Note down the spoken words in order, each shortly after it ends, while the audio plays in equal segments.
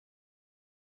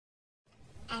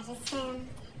I just filmed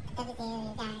the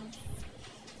video, guys.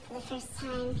 For the first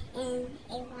time in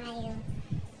a while,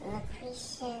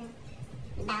 Lequesha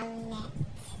Bonnet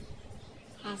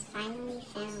has finally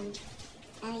found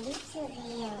a YouTube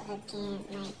video again.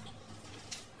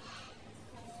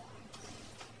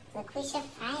 Like, Lequesha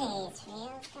Fridays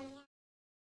videos coming out.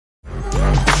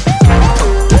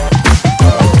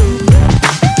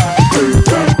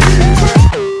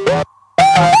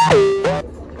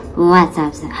 What's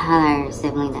up, hello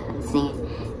sibling that I'm seeing.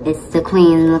 It's the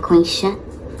Queen Lequesha,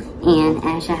 and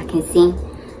as y'all can see,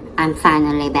 I'm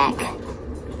finally back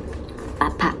by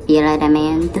popular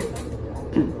demand.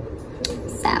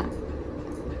 So,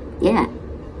 yeah,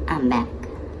 I'm back.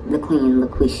 The Queen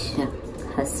Lequesha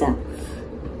herself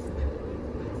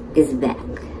is back.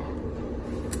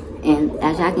 And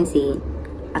as y'all can see,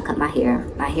 I cut my hair.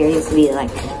 My hair used to be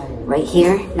like right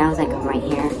here, now it's like right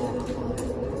here.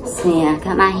 So yeah, I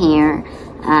cut my hair.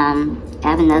 I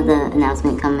have another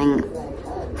announcement coming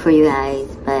for you guys,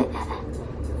 but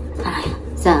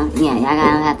so yeah, y'all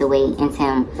gotta have to wait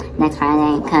until next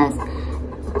Friday, because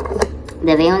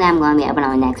the video that I'm gonna be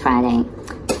uploading next Friday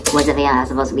was the video I was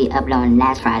supposed to be uploading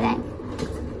last Friday,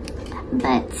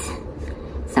 but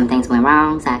some things went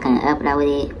wrong, so I couldn't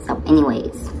upload it. So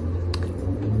anyways,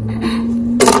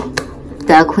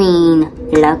 the Queen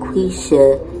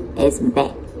Lequesha is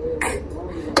back.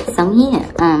 So yeah,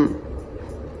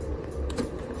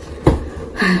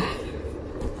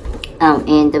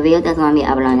 and the video that's gonna be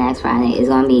uploaded next Friday is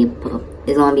gonna be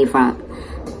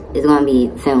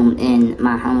filmed in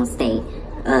my home state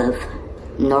of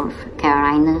North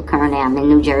Carolina. Currently, I'm in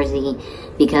New Jersey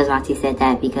because Monty said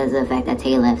that because of the fact that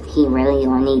Tay left, he really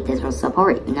gonna need this for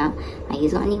support. You know, like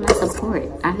he's gonna need my support.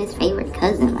 I'm his favorite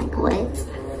cousin. Like what?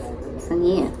 So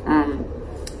yeah,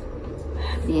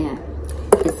 yeah,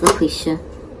 it's Lequesha.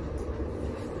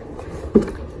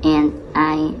 And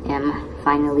I am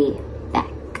finally back.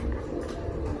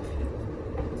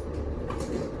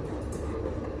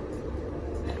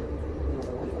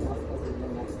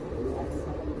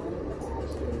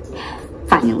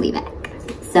 Finally back.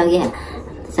 So yeah.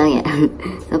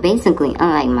 So basically,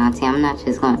 unlike Monty, I'm not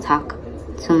just gonna talk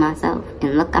to myself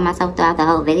and look at myself throughout the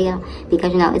whole video,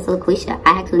 because you know it's Lequesha.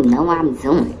 I actually know what I'm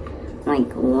doing.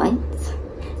 Like what?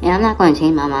 And I'm not gonna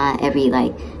change my mind every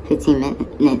like 15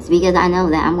 minutes, because I know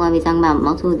that I'm going to be talking about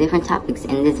multiple different topics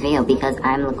in this video, because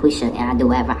I'm Lequesha and I do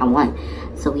whatever I want.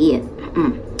 So yeah,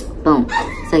 boom.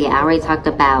 So yeah, I already talked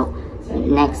about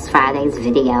next Friday's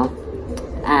video.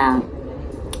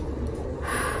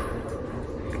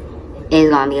 It's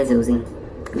going to be a Zuzi.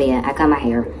 But yeah, I cut my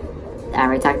hair. I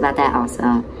already talked about that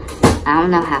also. I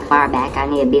don't know how far back I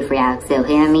need to be for y'all to still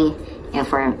hear me and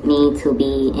for me to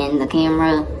be in the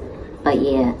camera. But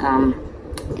yeah,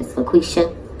 it's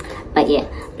Lequesha. But yeah,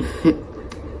 oh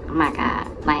my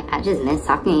god, like I just miss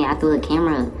talking to y'all through the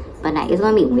camera. But like, it's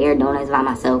gonna be weird doing this by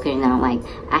myself, because you know, like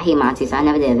I hate Monty, so I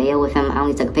never did a video with him. I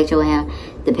only took a picture with him.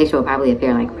 The picture will probably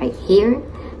appear like right here.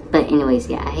 But anyways,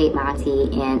 yeah, I hate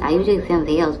Monty, and I usually film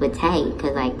videos with Tay,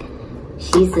 because like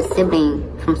she's the sibling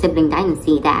from Sibling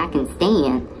Dynasty that I can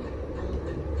stand,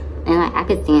 and like I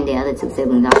could stand the other two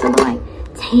siblings also. But like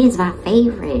Tay is my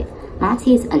favorite.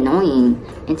 Monty is annoying,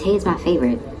 and Tay is my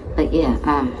favorite. But yeah,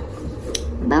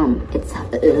 boom, it's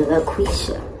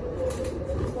Lequesha.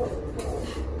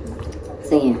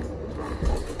 So yeah,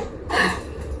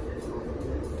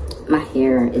 my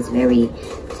hair is very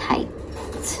tight.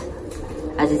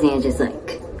 I just need to just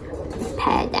like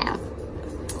pad down.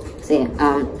 So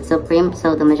yeah,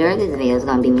 so the majority of the video is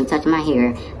gonna be me touching my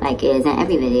hair like it is in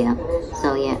every video.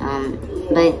 So yeah,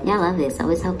 but y'all love this, so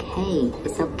it's okay.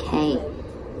 It's okay.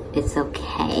 It's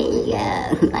okay.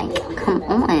 Yeah, like come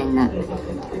on.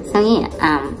 So yeah,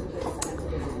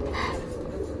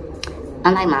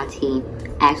 unlike Monty,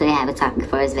 I actually have a topic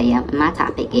for this video. My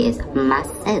topic is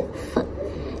myself.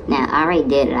 Now I already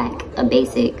did like a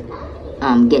basic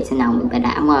get to know me, but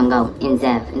I'm gonna go in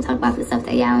depth and talk about the stuff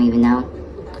that y'all don't even know.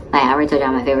 Like I already told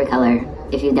y'all my favorite color,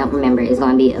 if you don't remember, is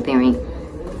gonna be appearing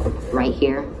right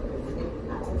here.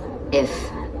 If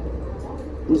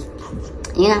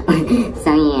you know,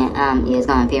 so yeah, it's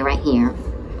gonna appear right here.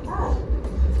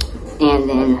 And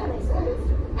then,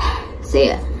 so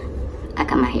yeah, I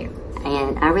cut my hair,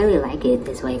 and I really like it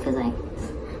this way, because like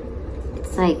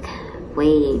it's like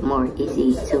way more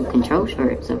easy to control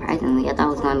short. Surprisingly, I thought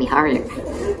it was gonna be harder.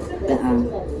 But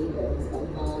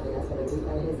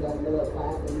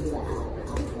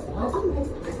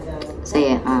so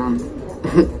yeah,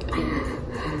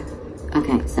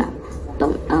 okay, so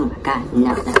boom. Oh my god,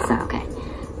 no, that's not okay.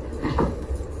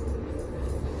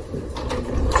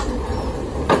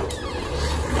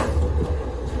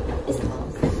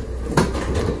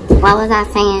 what was I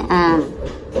saying?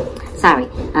 Sorry,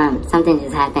 something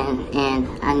just happened and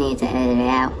I need to edit it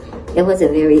out. It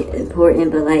wasn't very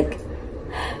important, but like,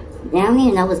 I don't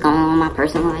even know what's going on in my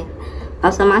personal life.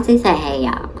 Also, Monty said, hey,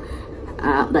 y'all.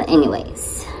 But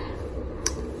anyways,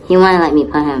 he wanted to let me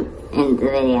put him in the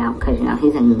video because, you know,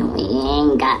 he's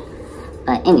annoying.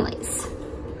 But anyways,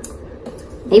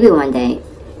 maybe one day,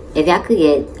 if y'all could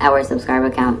get our subscriber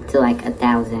count to like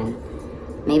 1,000,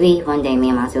 maybe one day me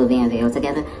and Monty will be in a video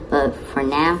together. But for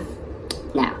now,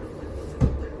 no.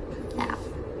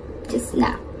 Just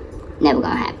no. Never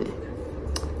gonna happen.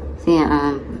 So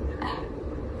yeah,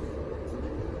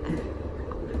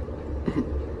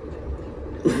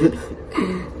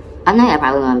 I know y'all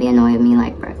probably gonna be annoyed with me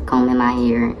like combing my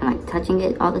hair and like touching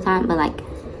it all the time, but like,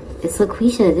 it's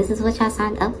Lequesha. This is what y'all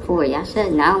signed up for. Y'all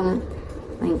should know.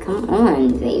 Like, come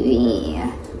on, baby.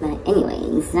 But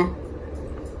anyways,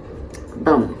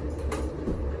 boom.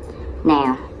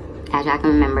 Now, as y'all can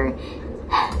remember,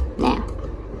 now,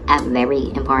 I have a very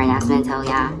important announcement to tell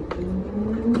y'all.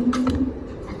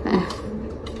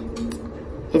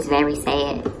 It's very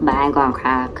sad, but I ain't gonna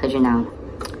cry, because, you know,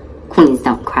 queens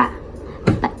don't cry.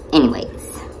 But anyways.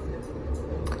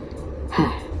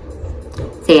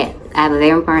 So yeah, I have a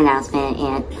very important announcement,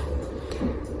 and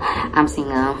I'm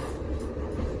single.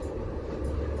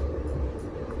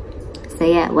 So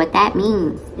yeah, what that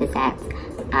means is that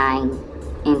I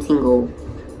am single.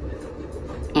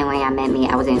 And when y'all met me,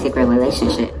 I was in a secret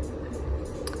relationship.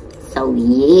 So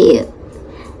yeah,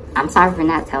 I'm sorry for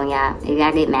not telling y'all. If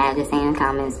y'all get mad, just say in the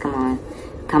comments, come on.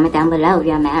 Comment down below if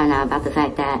y'all mad or not about the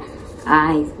fact that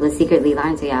I was secretly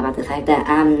lying to y'all about the fact that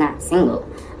I'm not single.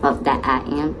 Well, that I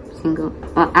am single.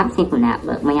 Well, I'm single now,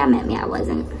 but when y'all met me, I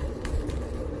wasn't.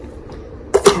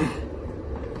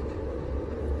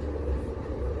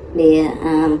 Yeah,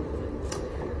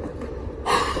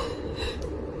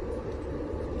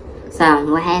 so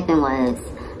what happened was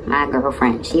my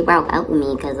girlfriend, she broke up with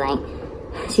me because like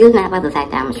she was mad about the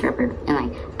fact that I'm a stripper, and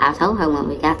like I told her when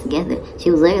we got together,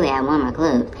 she was literally at one of my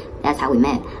clubs, that's how we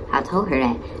met. I told her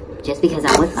that just because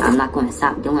I'm with her, I'm not going to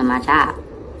stop doing my job.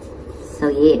 So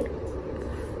yeah,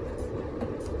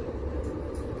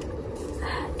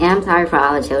 and I'm sorry for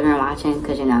all the children watching,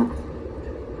 because you know,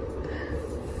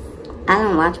 I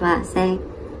don't watch what I say.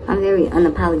 I'm very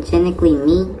unapologetically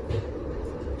me.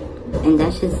 And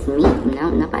that's just me. No,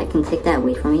 nobody can take that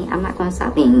away from me. I'm not going to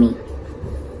stop being me.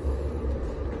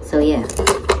 So yeah.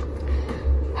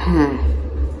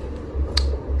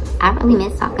 I really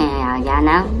miss talking to y'all. Y'all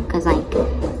know? Because like,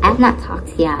 I've not talked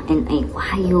to y'all in a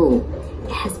while.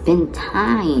 It has been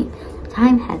time.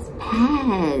 Time has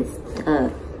passed.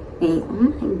 And oh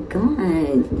my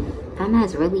god. Time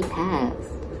has really passed.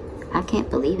 I can't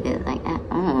believe it, like, at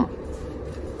all.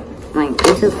 Like,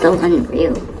 this is so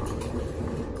unreal.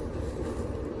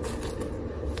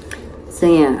 So,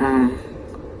 yeah,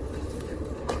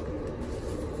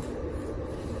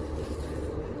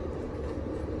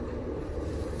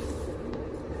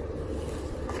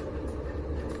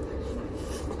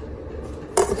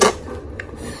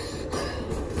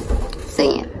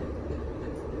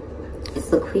 it's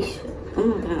Lequesha. Oh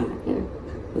my god, my hair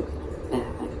looks bad.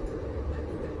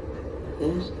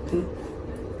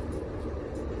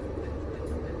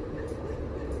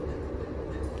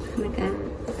 Oh my god.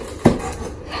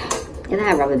 If I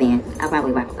had rubber band, I'll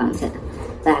probably rock a ponytail.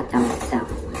 But I don't, so.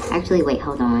 Actually, wait,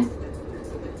 hold on.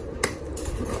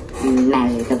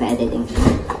 Magic of editing.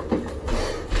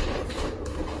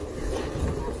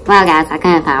 Well, guys, I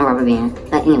couldn't find a rubber band.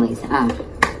 But anyways,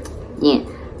 yeah.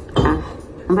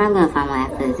 I'm probably gonna find one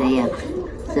after this video.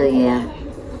 So yeah,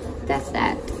 that's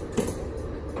that.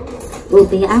 Well,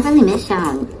 but I really miss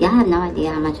y'all. Y'all have no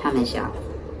idea how much I miss y'all.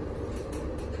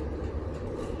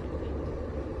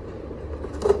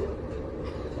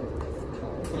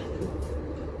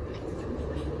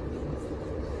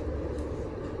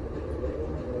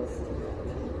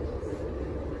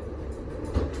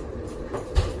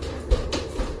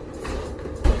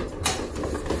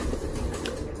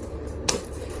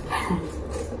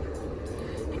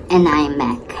 And I am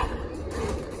back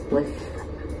with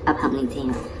a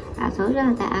ponytail. I told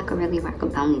y'all that I could really rock a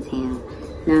ponytail.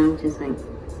 No, just like,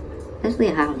 especially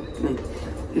at home.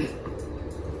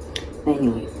 But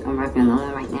anyways, I'm rocking a long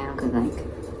one right now because like,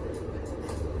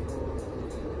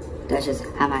 that's just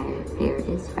how my hair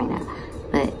is right now.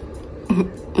 But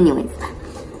anyways,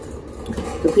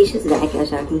 Lequesha's back,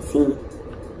 as y'all can see.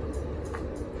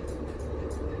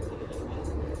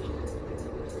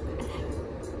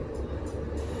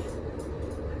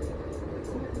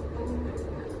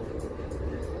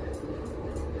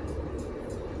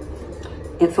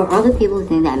 And for all the people who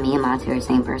think that me and Monty are the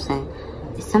same person,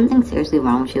 is something seriously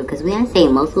wrong with you? Because we gotta say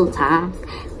multiple times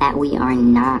that we are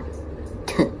not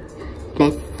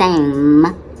the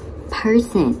same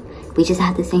person. We just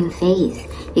have the same face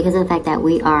because of the fact that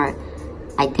we are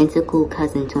identical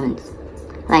cousin twins.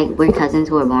 Like, we're cousins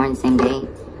who were born the same day,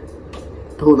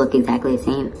 who look exactly the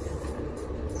same.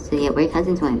 So yeah, we're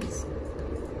cousin twins.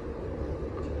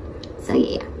 So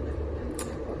yeah,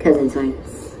 cousin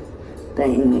twins. But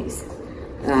anyways,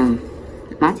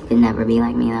 Monty could never be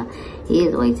like me though. He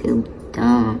is way too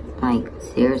dumb. Like,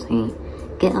 seriously,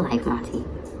 get a life, Monty.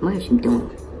 What are you doing?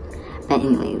 But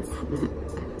anyways,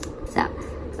 so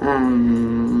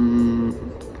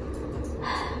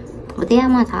what do y'all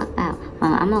want to talk about?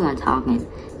 Well, I'm the one talking,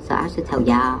 so I should tell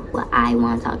y'all what I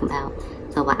want to talk about.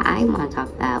 So what I want to talk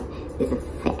about is the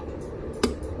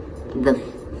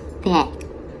fact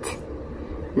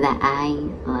that I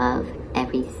love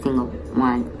every single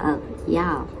one of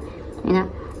y'all. You know?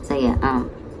 So yeah, I'm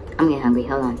getting hungry.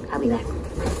 Hold on, I'll be back.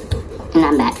 And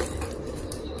I'm back.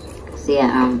 So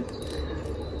yeah,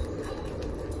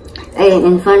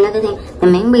 and for another thing, the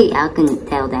main way I can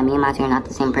tell that me and Monty are not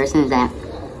the same person is that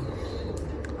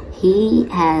he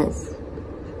has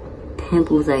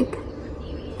pimples like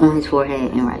on his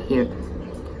forehead and right here.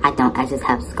 I don't. I just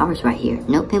have scars right here.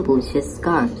 No pimples, just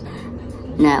scars.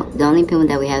 Now, the only pimple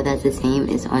that we have that's the same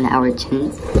is on our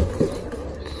chins.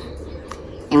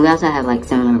 And we also have like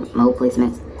similar mole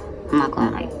placements. I'm not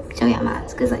gonna like show y'all mine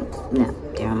because like, no,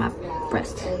 they're on my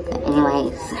breast. But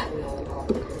anyways,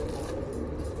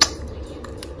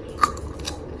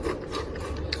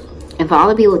 and for all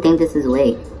the people who think this is a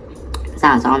wig, it's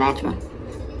not. It's all natural.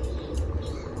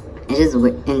 It's just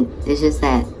weird, and it's just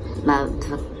that my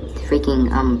freaking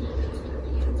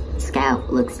scalp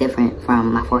looks different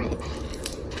from my forehead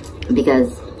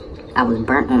because I was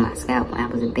burnt on my scalp when I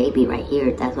was a baby right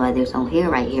here. That's why there's no hair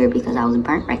right here, because I was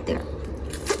burnt right there.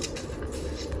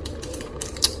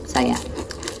 So yeah,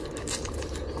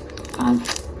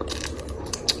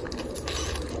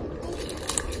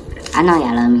 I know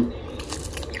y'all love me.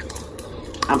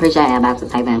 I'm pretty sure y'all about to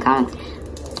type in the comments,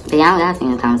 but y'all gotta say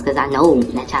in the comments because I know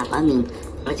that y'all love me.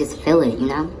 I just feel it, you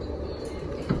know.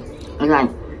 It's like,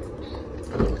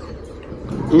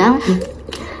 no.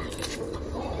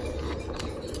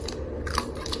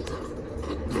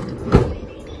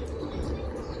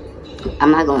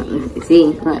 I'm not going to see.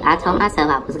 Look, I told myself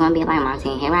I was going to be like Monty,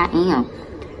 and here I am.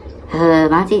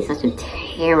 Monty is such a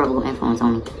terrible influence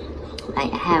on me.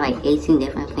 Like, I had like 18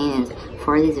 different plans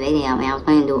for this video, and I was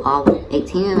planning to do all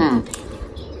 18 of them.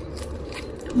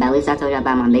 But at least I told you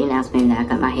about my big announcement that I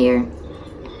cut my hair,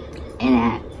 and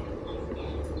that,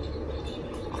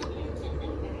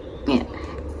 yeah.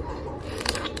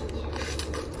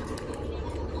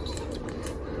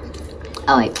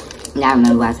 Oh wait, now I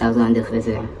remember what I was going to do for this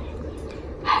video.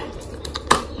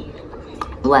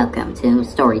 Welcome to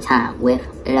story time with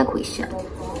Lequesha.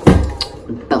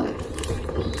 Boom.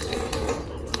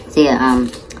 So yeah,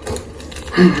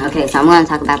 okay, so I'm going to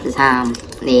talk about the time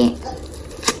that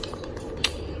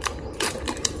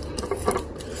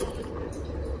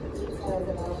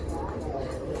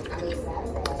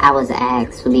I was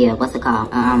asked to be a, what's it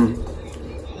called, a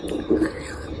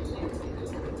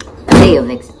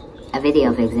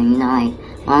video vixen, you know, like,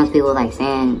 most people like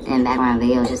saying in background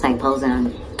videos, just like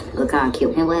posing, look kind of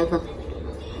cute and whatever.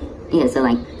 Yeah, so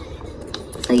like,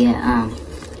 so yeah,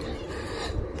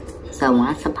 so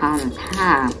once upon a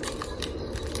time,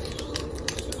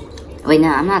 wait, no,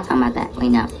 I'm not talking about that. Wait,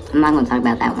 no, I'm not going to talk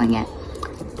about that one yet.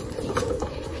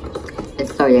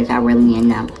 It's a story that y'all really need to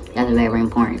know. That's very, very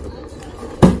important.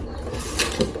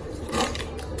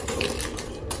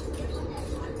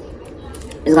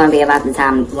 It's going to be about the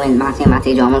time when Monty and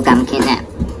Montasia almost got me kidnapped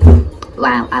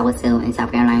while I was still in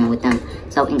South Carolina with them.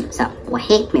 So what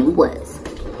happened was,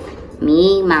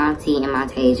 me, Monty, and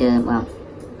Montasia, well,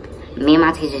 me and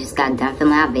Montasia just got done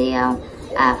filming our video.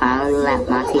 I finally let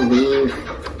Monty leave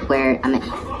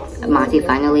Monty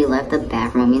finally left the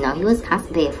bathroom. You know, he was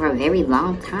constipated for a very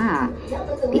long time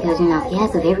because, you know, he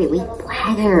has a very weak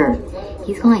bladder.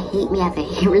 He's going to hate me after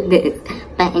hearing this.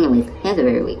 But anyways, he has a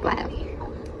very weak bladder.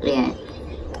 Yeah.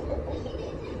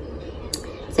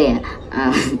 So yeah,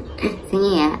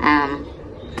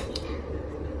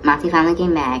 Monty finally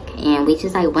came back, and we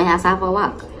just like went outside for a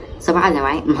walk. Surprising,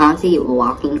 right? Monty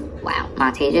walking, wow.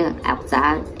 Montasia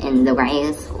outside in the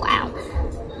grass, wow.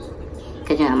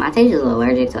 Cause you know, Montasia's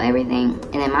allergic to everything,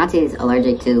 and then Monty's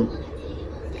allergic to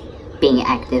being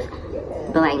active.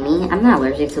 But like me, I'm not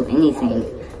allergic to anything,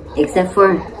 except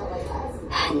for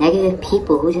negative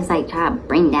people who just like try to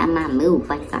bring down my mood.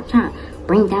 Like, stop trying to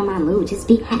bring down my mood. Just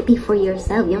be happy for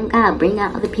yourself. You don't gotta bring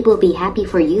down other people to be happy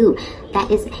for you. That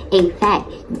is a fact.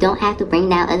 You don't have to bring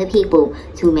down other people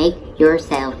to make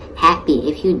yourself happy.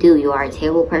 If you do, you are a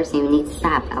terrible person. You need to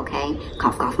stop, okay?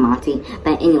 Cough, cough, Monty.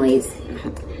 But anyways,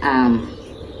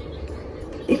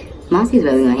 Monty's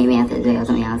really gonna hate me after this video,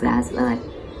 to be honest, guys. But like,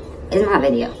 it's my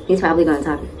video. He's probably gonna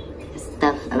talk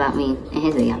stuff about me in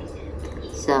his video.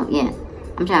 So yeah,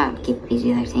 I'm trying to keep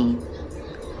PG-13.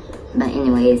 But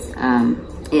anyways,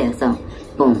 yeah, so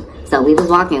boom. So we was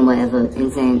walking whatever,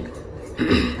 and then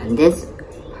this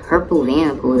purple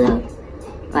van pulled up.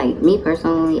 Like, me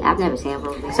personally, I've never seen a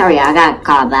purple van. Sorry, I got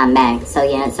caught, but I'm back. So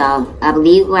yeah, so I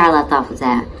believe where I left off was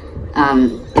at,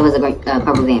 it was a great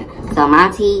purple van. So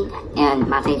Monty and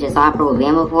Monty just saw a purple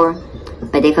van before,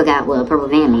 but they forgot what a purple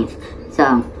van means.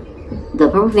 So the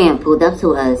purple van pulled up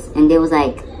to us, and they was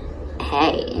like,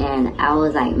 hey, and I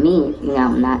was like, me, you know,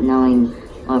 not knowing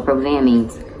what a purple van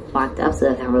means, walked up to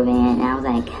the purple van, and I was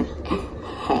like,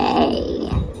 hey,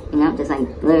 you know, just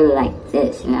like literally like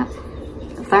this, you know,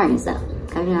 flirting and stuff.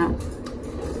 Cause you know,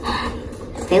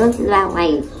 they looked about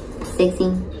like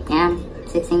 16, yeah,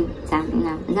 16, 17, you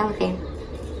know, it's not fair.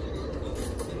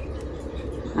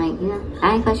 Like, you know,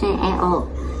 I ain't questioning it at all.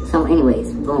 So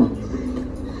anyways, boom.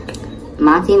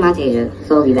 Monty and Montasia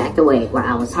slowly backed away while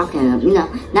I was talking to them, you know,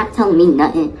 not telling me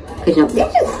nothing. Cause you know,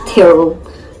 they're just terrible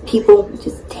people,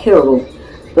 just terrible.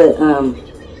 But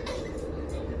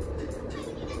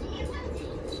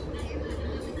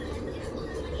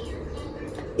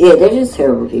yeah, they're just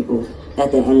terrible people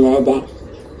at the end of the day.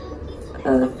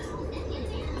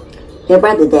 Their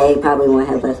brother Dave probably wouldn't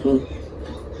have left me.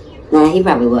 Nah, he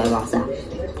probably would have also.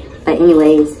 But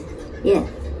anyways, yeah.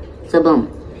 So boom.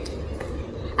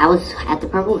 I was at the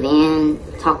purple van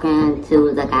talking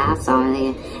to the guy I saw in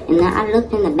there. And then I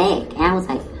looked in the back and I was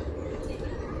like,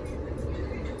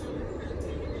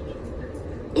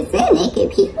 is there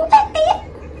naked people back there?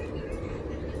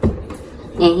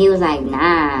 And he was like,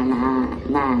 nah. And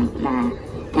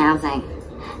I was like,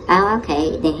 oh,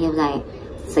 okay. Then he was like,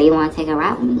 so you want to take a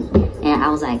ride with me? And I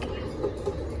was like,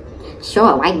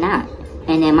 sure, why not?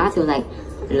 And then Monty was like,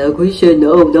 Lequesha,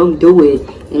 no, don't do it.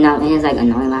 You know, and it's like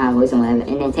annoying my voice and whatever.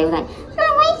 And then Tay was like,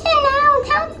 Lequesha, no,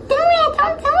 don't do it,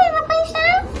 Lequesha.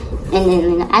 And then,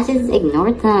 you know, I just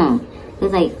ignored them. It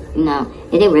was like, you know,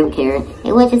 they didn't really care.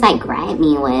 It would just like grab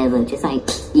me or whatever, just like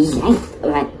yank.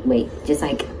 Like, wait, just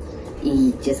like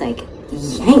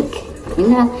yank. You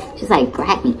know, just like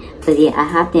grab me. But yeah, I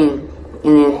hopped in,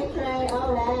 and then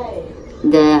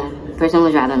the person who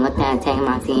was driving looked at Tay and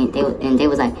Monty, and they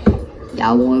was like,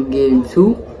 y'all want to get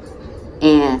into?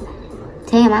 And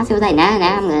Tay and Monty was like, nah,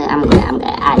 I'm good.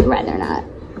 I'd rather not.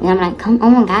 And I'm like, come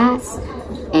on, guys.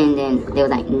 And then they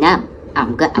was like, no,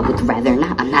 I'm good. I would rather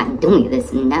not. I'm not doing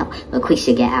this. No,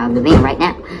 Lequesha, get out of the van right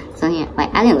now. So yeah,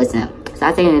 like, I didn't listen to him. So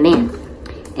I stayed in the van.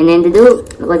 And then the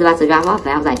dude was about to drive off, and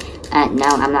I was like, no,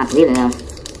 I'm not leaving them.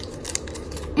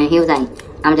 And he was like,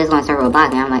 I'm just going to circle a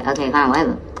block. And I'm like, okay, fine,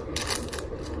 whatever.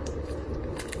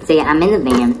 So yeah, I'm in the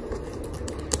van.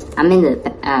 I'm in the,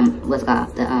 what's it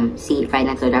called? The, seat right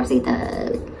next to the driver's seat.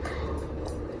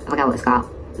 I forgot what it's called.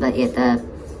 But yeah, the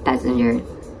passenger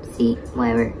seat,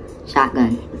 whatever.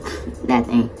 Shotgun. That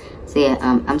thing. So yeah,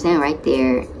 I'm sitting right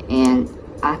there, and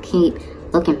I keep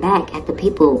looking back at the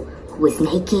people who was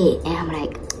naked. And I'm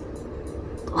like,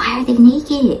 why are they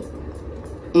naked?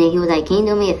 And then he was like, can you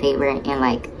do me a favor and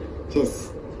like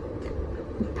just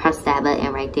press that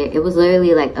button right there? It was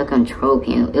literally like a control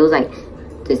panel. It was like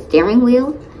the steering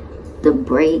wheel, the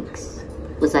brakes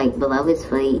was like below his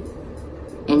feet,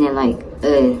 and then like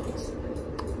a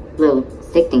little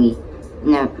stick thingy.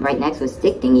 And then right next to a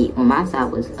stick thingy on my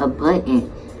side was a button.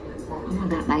 Oh my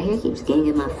god, my hair keeps getting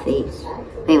in my face.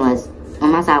 Anyways,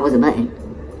 on my side was a button.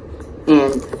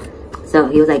 And so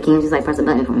he was like, can you just like press a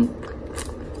button for me?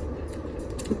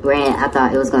 Granted, I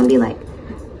thought it was gonna be like,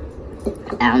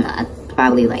 I don't know,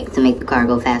 probably like to make the car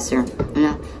go faster, you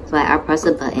know? So like, I pressed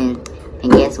the button,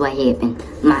 and guess what happened?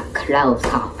 My clothes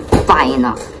are flying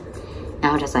off. And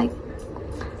I was just like,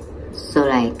 so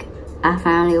like, I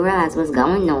finally realized what's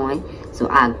going on. So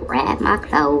I grabbed my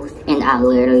clothes, and I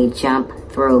literally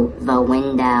jumped through the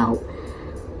window.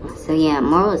 So yeah,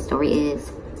 moral of the story is,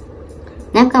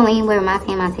 never go anywhere with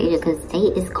Monty and Montasia, because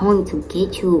they is going to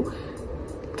get you.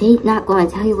 They not going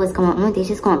to tell you what's going on. They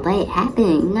just going to let it happen,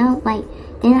 you know? Like,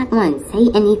 they're not going to say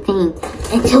anything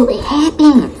until it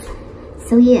happens.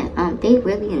 So yeah, they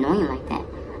really annoying like that.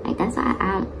 Like, that's why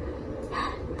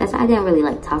I didn't really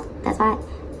like talk. That's why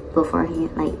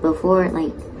beforehand, like before,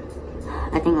 like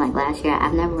I think like last year,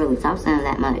 I've never really talked to them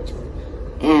that much.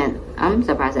 And I'm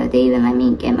surprised that they even let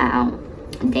me get my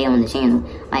own day on the channel.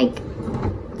 Like,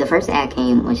 the first ad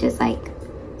came was just like,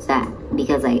 stop.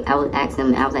 Because like, I was asking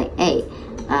him, I was like, hey,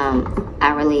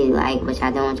 I really like what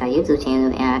y'all doing with y'all YouTube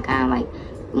channel, and I kind of like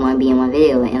want to be in one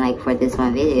video, and like for this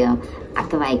one video, I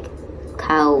could like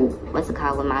what's it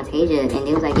called with Montasia, and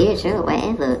they was like, yeah, sure,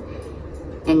 whatever.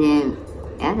 And then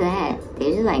after that,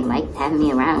 they just like liked having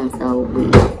me around, so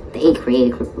they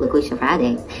created Lequesha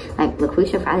Friday. Like,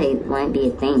 Lequesha Friday wouldn't be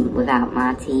a thing without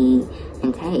Monty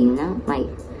and Tay, you know? Like,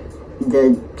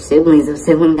 the siblings of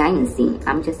Sibling Dynasty.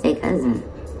 I'm just their cousin.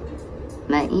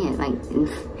 But yeah, like,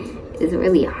 it's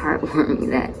really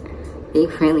heartwarming that they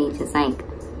really just like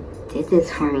did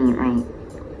this for me.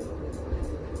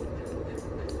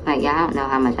 Like, yeah, I don't know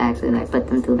how much I actually like put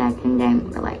them through back in the day,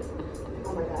 but like,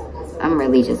 I'm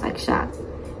really just like shocked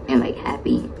and like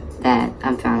happy that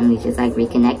I'm finally just like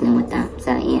reconnecting with them.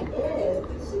 So yeah,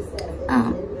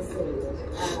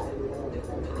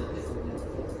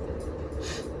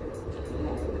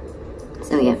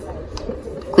 so yeah,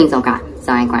 Queens don't cry,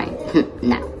 so I ain't crying.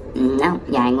 No,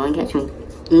 y'all ain't gonna catch me.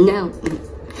 No.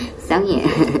 So yeah,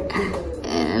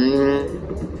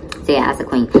 so yeah, I was a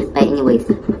queen. But anyways,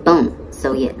 boom.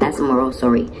 So yeah, that's the moral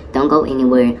story. Don't go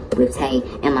anywhere with Tay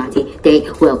and Monty. They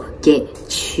will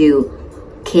get you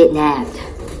kidnapped.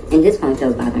 And this one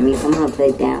feels bothering me, so I'm gonna put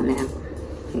it down now.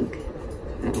 Okay.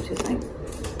 I'm just like,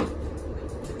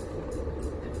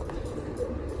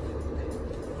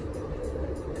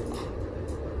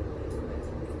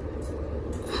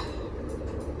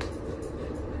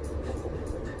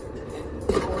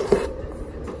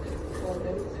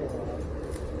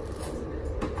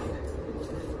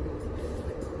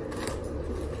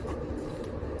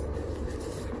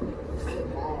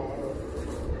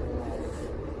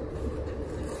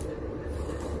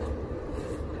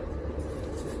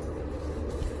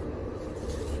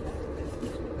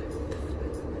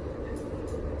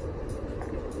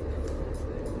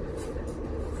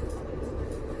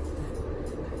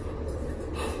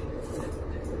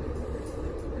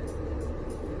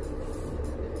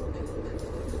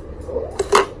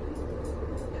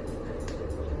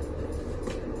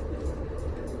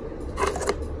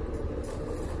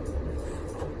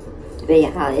 but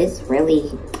yeah, it's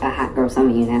really a hot girl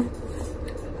summer, you know?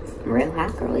 Real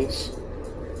hot girlish.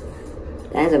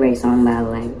 That is a great song, by the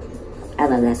way. I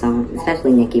love that song,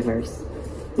 especially Nicki's verse.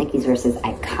 Nicki's verse is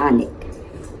iconic.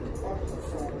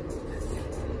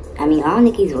 I mean, all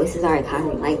Nicki's voices are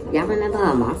iconic. Like, y'all remember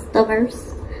a Monster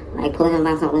verse? Like, pulling them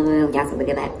bounce on the wheel, y'all look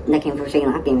at that came from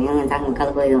Shane Locking, and talking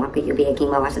color boys and Walker, you'll be a king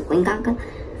while watch the Queen conquer.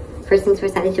 First things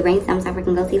first, how did your brain sound so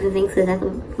freaking go see for things, because that's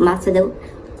what Monster do.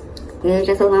 Yeah,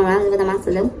 just so long I was with a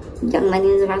monster do. Young money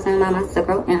is around my monster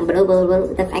girl, and blah blah blah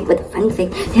with the fake with the funny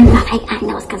face. They're not fake, I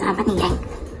know it's because I'm funny gang.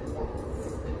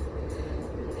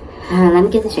 Let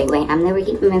me get the shade way. I'm never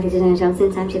keeping my pictures in the show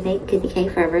since I'm fake. Kitty K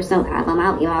forever, so album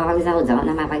out. You know, I was out, don't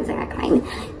know my bikes like I climb it,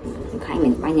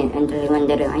 right it, and the one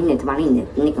that I need to find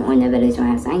it. Nick one never is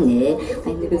when I signed it.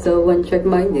 My niggas so one track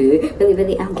minded.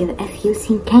 Really, I don't give a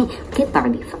F-U-C-K. Forget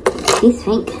Barbie, fuck. She's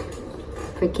fake.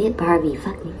 Forget Barbie,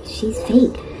 fuck me. She's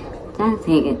fake. That's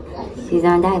it. She's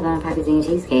on diet, but I'm practicing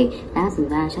cheesecake. Now some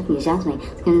bad shucking shots me.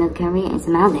 It's gonna look career and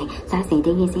some out day. So I say,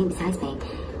 thinking same besides me.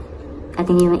 I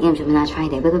think you and Amsterdam and I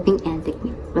tried it. But I've been at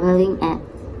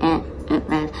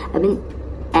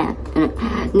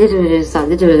this is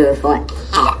fun.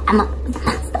 I'm a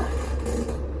monster.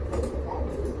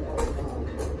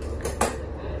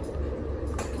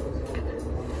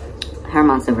 Her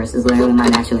monster verse is literally my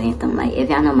national anthem. Like, if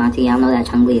y'all know Monty, y'all know that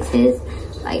Chung-Li is his.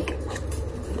 Like,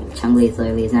 Chung-Li is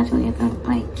literally his national anthem.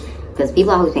 Like, because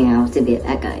people always think I was to be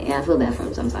that guy. And I feel bad for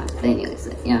him sometimes. But anyways,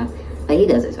 you know. But he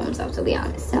does it to himself, to be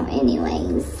honest. So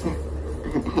anyways.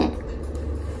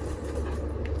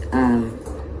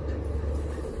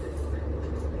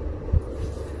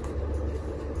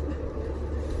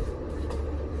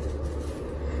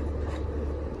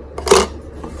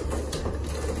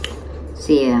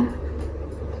 So yeah.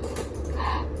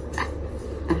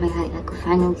 Oh my god, I could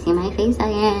finally see my face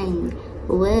again.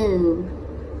 Whoa.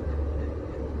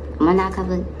 Am I not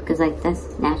covered? Because like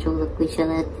that's natural look we should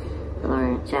look.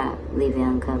 Or job, leave it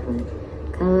uncovered.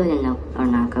 Covered and no, or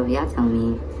not covered. Y'all tell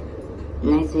me.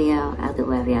 Next video, I'll do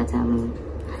whatever y'all tell me.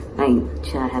 Like,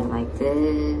 should I have like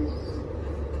this?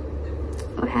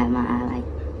 Or have my eye like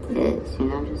this? You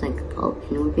know, just like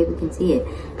open where people can see it.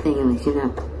 But anyways, you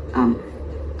know,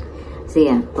 so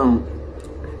yeah, boom.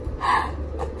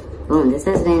 Boom, this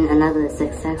has been another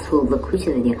successful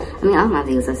Lequesha video. I mean, all my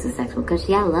videos are successful because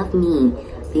y'all love me.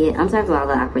 Yeah, I'm sorry for all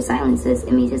the awkward silences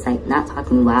and me just like not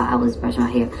talking while I was brushing my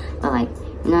hair. But like,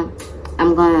 you know,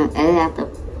 I'm gonna edit out the,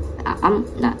 I'm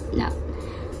not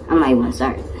even gonna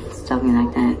start talking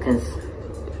like that because,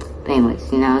 but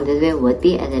anyways, you know, this video would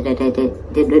be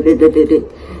this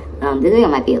video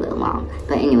might be a little long,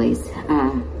 but anyways,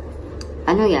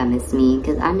 I know y'all miss me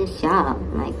because I miss y'all.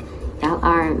 Like, y'all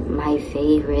are my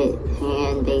favorite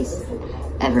fan base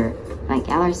ever. Like,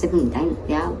 y'all are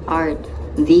y'all are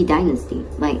the dynasty.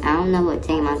 Like, I don't know what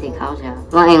Tay Monty calls y'all.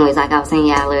 Well, anyways, like I was saying,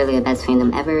 y'all literally the best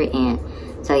fandom ever, and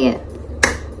so yeah.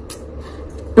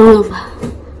 Boom,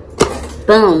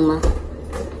 boom,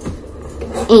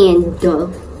 and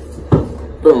boom.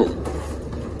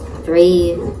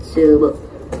 3, 2,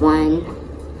 1.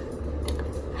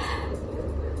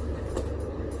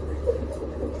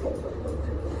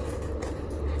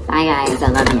 Bye guys, I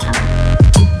love you.